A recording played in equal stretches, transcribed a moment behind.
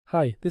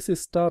Hi, this is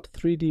Start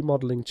 3D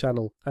Modeling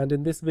channel, and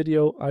in this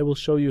video I will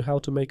show you how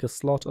to make a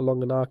slot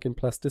along an arc in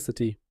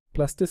Plasticity.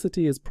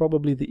 Plasticity is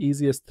probably the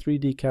easiest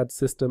 3D CAD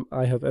system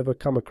I have ever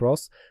come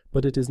across,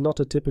 but it is not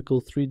a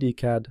typical 3D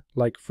CAD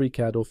like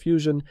FreeCAD or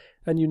Fusion,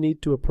 and you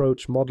need to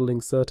approach modeling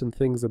certain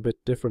things a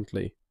bit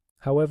differently.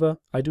 However,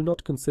 I do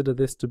not consider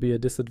this to be a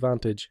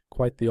disadvantage,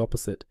 quite the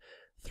opposite.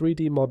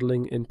 3D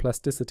modeling in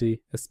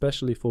Plasticity,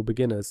 especially for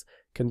beginners,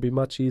 can be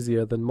much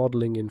easier than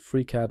modeling in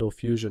FreeCAD or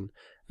Fusion,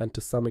 and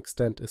to some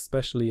extent,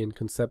 especially in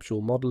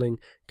conceptual modeling,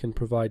 can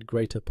provide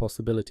greater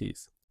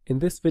possibilities. In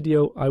this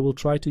video, I will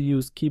try to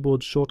use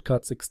keyboard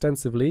shortcuts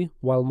extensively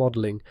while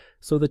modeling,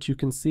 so that you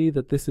can see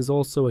that this is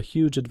also a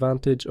huge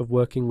advantage of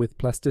working with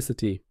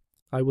Plasticity.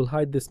 I will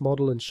hide this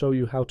model and show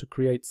you how to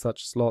create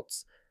such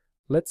slots.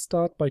 Let's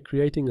start by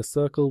creating a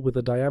circle with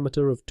a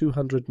diameter of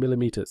 200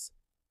 millimeters.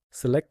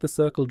 Select the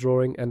circle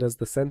drawing, and as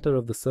the center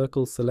of the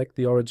circle, select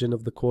the origin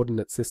of the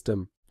coordinate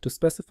system. To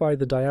specify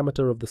the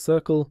diameter of the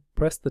circle,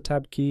 press the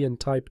Tab key and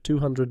type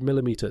 200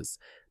 millimeters.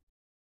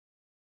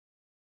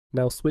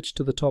 Now switch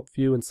to the top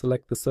view and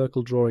select the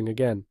circle drawing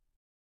again.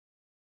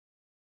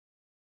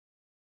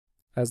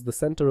 As the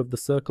center of the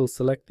circle,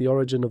 select the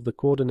origin of the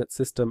coordinate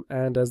system,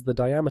 and as the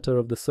diameter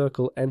of the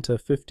circle, enter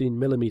 15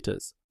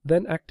 millimeters.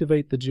 Then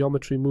activate the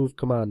Geometry Move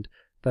command,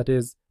 that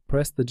is,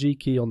 press the G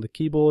key on the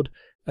keyboard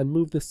and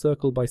move this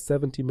circle by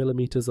 70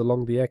 millimeters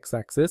along the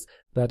x-axis,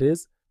 that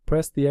is,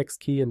 press the X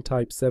key and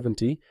type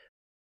 70.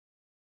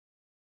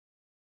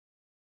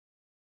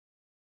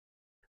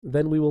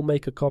 Then we will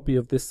make a copy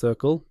of this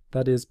circle,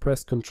 that is,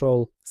 press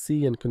Ctrl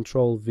C and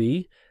Ctrl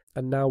V,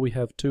 and now we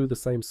have two the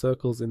same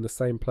circles in the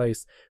same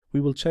place.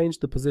 We will change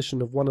the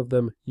position of one of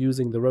them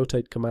using the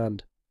Rotate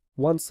command.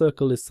 One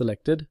circle is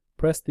selected,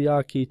 press the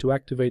R key to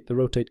activate the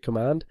Rotate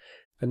command,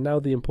 and now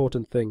the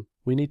important thing,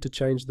 we need to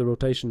change the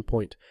rotation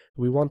point.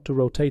 We want to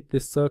rotate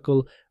this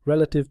circle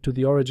relative to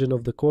the origin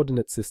of the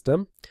coordinate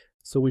system,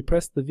 so we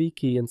press the V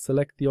key and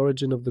select the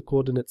origin of the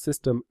coordinate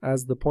system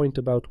as the point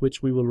about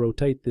which we will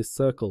rotate this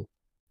circle.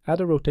 Add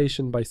a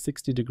rotation by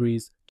 60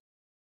 degrees.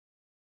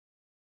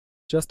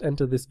 Just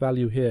enter this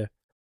value here.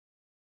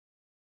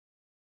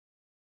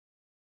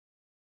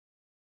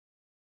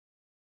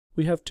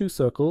 We have two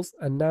circles,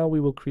 and now we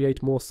will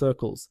create more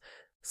circles.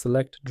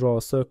 Select Draw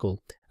a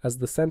Circle. As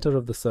the center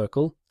of the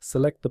circle,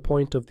 select the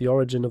point of the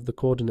origin of the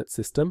coordinate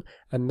system,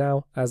 and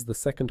now, as the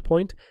second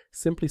point,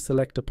 simply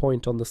select a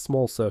point on the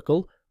small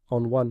circle,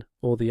 on one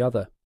or the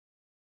other.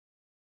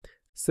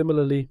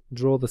 Similarly,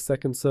 draw the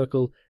second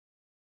circle,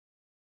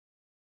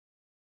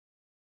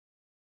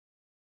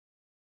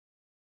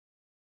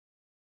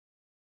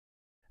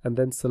 and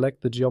then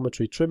select the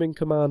Geometry Trimming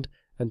command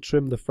and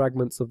trim the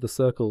fragments of the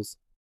circles.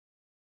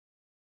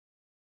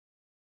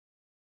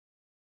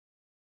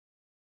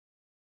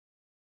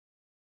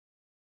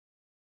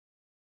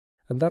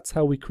 And that's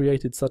how we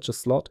created such a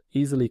slot,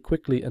 easily,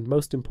 quickly, and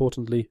most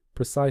importantly,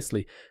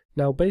 precisely.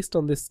 Now, based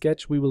on this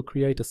sketch, we will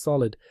create a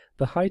solid.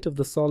 The height of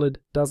the solid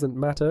doesn't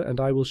matter, and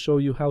I will show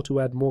you how to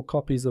add more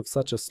copies of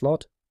such a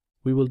slot.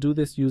 We will do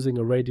this using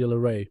a radial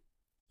array.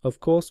 Of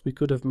course, we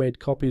could have made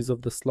copies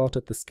of the slot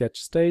at the sketch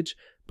stage,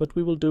 but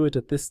we will do it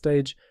at this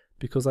stage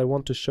because I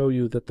want to show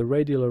you that the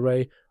radial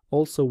array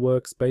also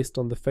works based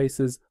on the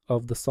faces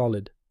of the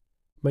solid.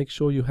 Make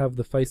sure you have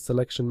the face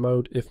selection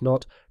mode. If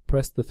not,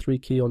 press the 3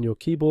 key on your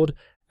keyboard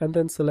and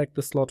then select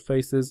the slot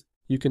faces.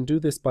 You can do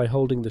this by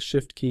holding the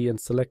Shift key and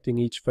selecting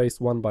each face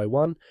one by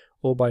one,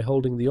 or by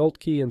holding the Alt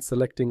key and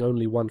selecting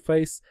only one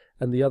face,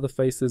 and the other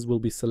faces will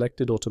be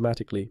selected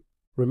automatically.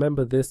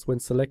 Remember this when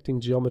selecting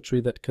geometry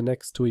that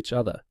connects to each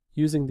other.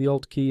 Using the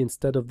Alt key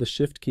instead of the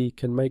Shift key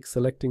can make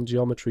selecting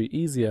geometry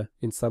easier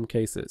in some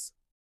cases.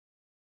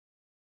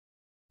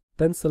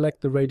 Then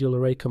select the radial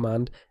array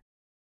command,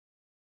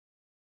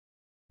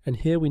 and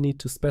here we need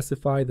to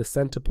specify the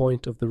center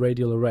point of the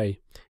radial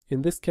array.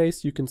 In this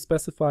case, you can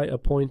specify a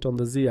point on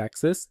the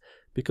z-axis,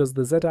 because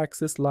the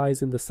z-axis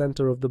lies in the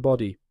center of the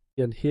body.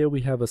 And here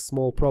we have a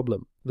small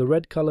problem. The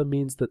red color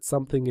means that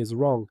something is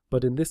wrong,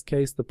 but in this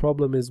case the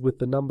problem is with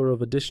the number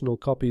of additional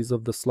copies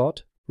of the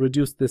slot.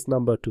 Reduce this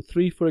number to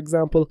 3, for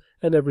example,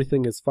 and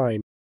everything is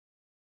fine.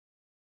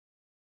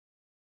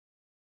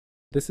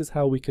 This is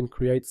how we can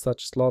create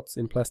such slots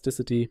in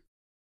Plasticity.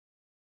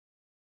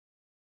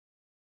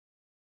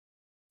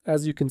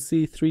 As you can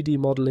see, 3D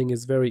modeling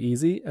is very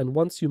easy, and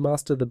once you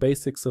master the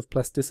basics of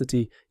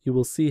Plasticity, you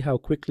will see how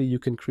quickly you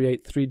can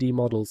create 3D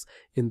models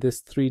in this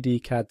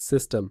 3D CAD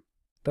system.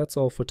 That's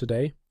all for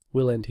today.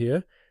 We'll end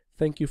here.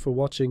 Thank you for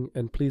watching,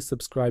 and please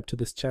subscribe to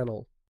this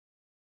channel.